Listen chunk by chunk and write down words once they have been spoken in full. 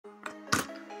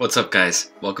What's up,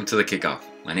 guys? Welcome to the Kickoff.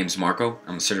 My name is Marco.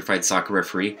 I'm a certified soccer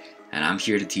referee, and I'm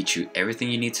here to teach you everything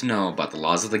you need to know about the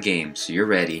laws of the game so you're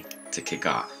ready to kick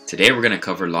off. Today we're going to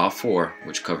cover Law 4,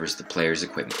 which covers the player's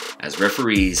equipment. As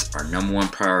referees, our number one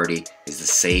priority is the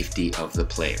safety of the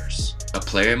players. A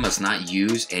player must not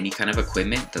use any kind of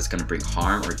equipment that's going to bring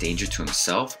harm or danger to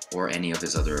himself or any of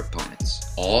his other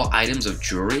opponents. All items of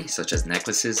jewelry, such as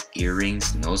necklaces,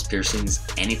 earrings, nose piercings,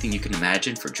 anything you can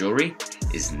imagine for jewelry,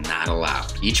 is not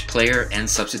allowed. Each player and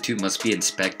substitute must be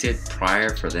inspected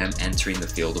prior for them entering the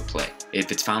field of play.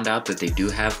 If it's found out that they do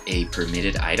have a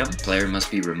permitted item, the player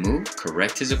must be removed,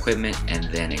 correct his equipment, and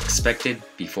then inspected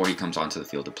before he comes onto the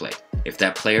field of play. If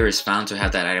that player is found to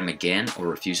have that item again or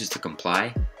refuses to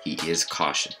comply, he is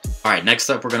cautioned. Alright, next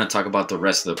up we're going to talk about the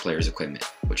rest of the player's equipment,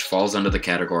 which falls under the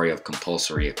category of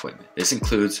compulsory equipment. This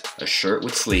includes a shirt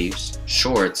with sleeves,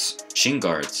 shorts, shin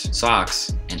guards,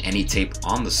 socks, and any tape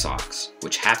on the socks,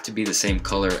 which have to be the same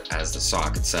color as the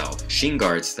sock itself. Shin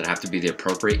guards that have to be the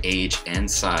appropriate age and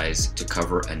size to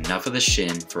cover enough of the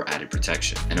shin for added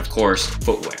protection. And of course,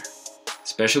 footwear.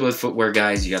 Especially with footwear,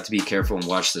 guys, you have to be careful and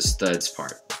watch the studs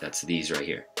part. That's these right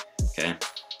here, okay?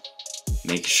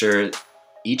 Make sure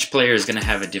each player is going to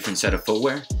have a different set of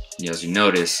footwear. And as you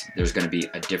notice, there's going to be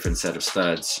a different set of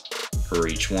studs for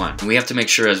each one. And we have to make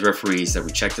sure as referees that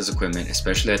we check this equipment,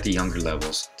 especially at the younger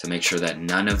levels, to make sure that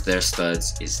none of their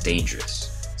studs is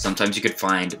dangerous. Sometimes you could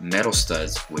find metal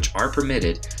studs, which are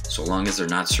permitted so long as they're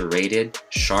not serrated,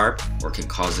 sharp, or can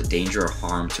cause a danger or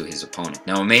harm to his opponent.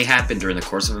 Now, it may happen during the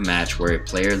course of a match where a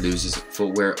player loses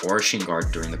footwear or shin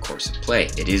guard during the course of play.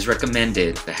 It is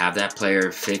recommended to have that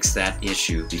player fix that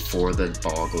issue before the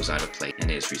ball goes out of play and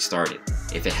is restarted.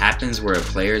 If it happens where a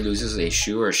player loses a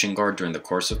shoe or a shin guard during the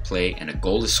course of play and a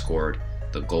goal is scored,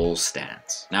 the goal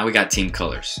stands. Now we got team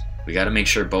colors. We got to make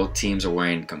sure both teams are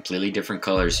wearing completely different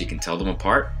colors so you can tell them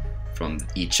apart from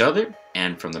each other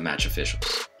and from the match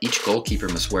officials. Each goalkeeper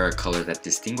must wear a color that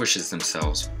distinguishes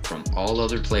themselves from all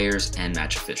other players and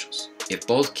match officials. If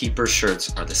both keepers'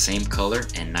 shirts are the same color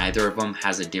and neither of them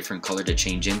has a different color to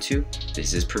change into,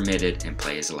 this is permitted and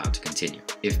play is allowed to continue.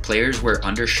 If players wear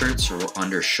undershirts or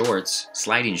undershorts,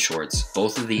 sliding shorts,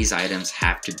 both of these items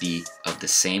have to be of the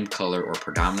same color or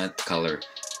predominant color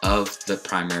of the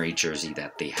primary jersey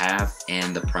that they have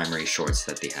and the primary shorts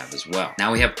that they have as well.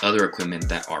 Now we have other equipment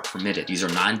that are permitted. These are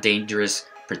non-dangerous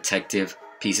protective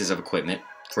pieces of equipment.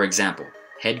 For example,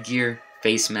 headgear,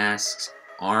 face masks,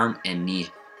 arm and knee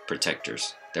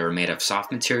protectors that are made of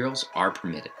soft materials are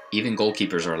permitted. Even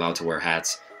goalkeepers are allowed to wear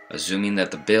hats, assuming that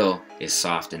the bill is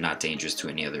soft and not dangerous to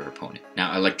any other opponent.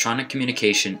 Now, electronic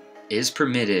communication is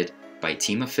permitted by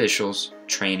team officials,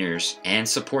 trainers, and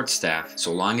support staff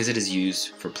so long as it is used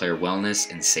for player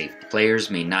wellness and safety.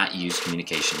 Players may not use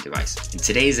communication devices. In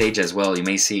today's age as well, you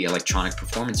may see electronic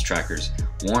performance trackers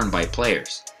worn by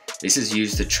players. This is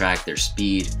used to track their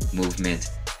speed, movement,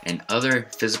 and other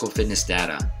physical fitness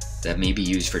data that may be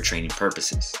used for training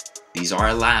purposes. These are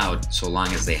allowed so long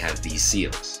as they have these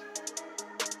seals.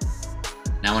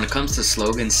 Now, when it comes to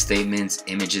slogans, statements,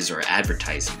 images, or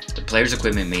advertising, the player's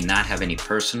equipment may not have any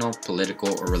personal,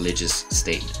 political, or religious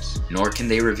statements, nor can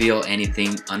they reveal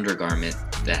anything undergarment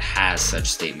that has such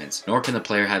statements, nor can the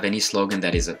player have any slogan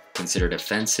that is considered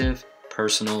offensive,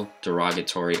 personal,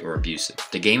 derogatory, or abusive.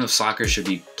 The game of soccer should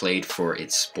be played for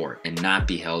its sport and not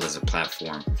be held as a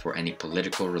platform for any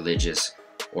political, religious,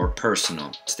 or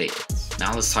personal statements.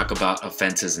 Now let's talk about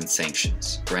offenses and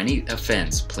sanctions. For any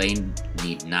offense, play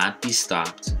need not be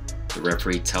stopped. The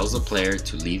referee tells the player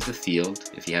to leave the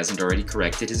field if he hasn't already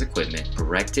corrected his equipment,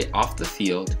 correct it off the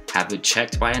field, have it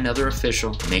checked by another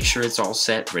official, make sure it's all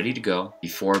set, ready to go,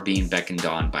 before being beckoned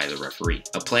on by the referee.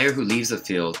 A player who leaves the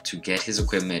field to get his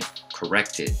equipment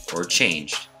corrected or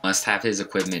changed must have his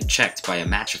equipment checked by a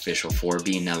match official before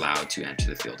being allowed to enter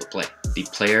the field of play. The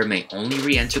player may only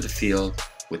re-enter the field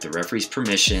with the referee's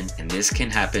permission, and this can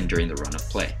happen during the run of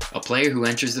play. A player who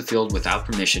enters the field without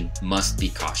permission must be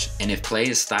cautioned, and if play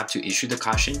is stopped to issue the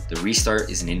caution, the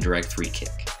restart is an indirect free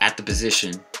kick at the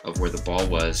position of where the ball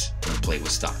was when play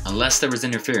was stopped, unless there was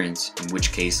interference, in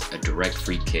which case a direct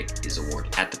free kick is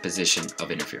awarded at the position of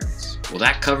interference. Well,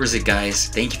 that covers it, guys.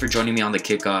 Thank you for joining me on the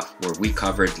Kickoff, where we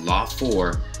covered Law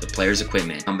 4, the player's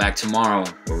equipment. Come back tomorrow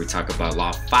where we talk about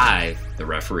Law 5, the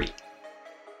referee.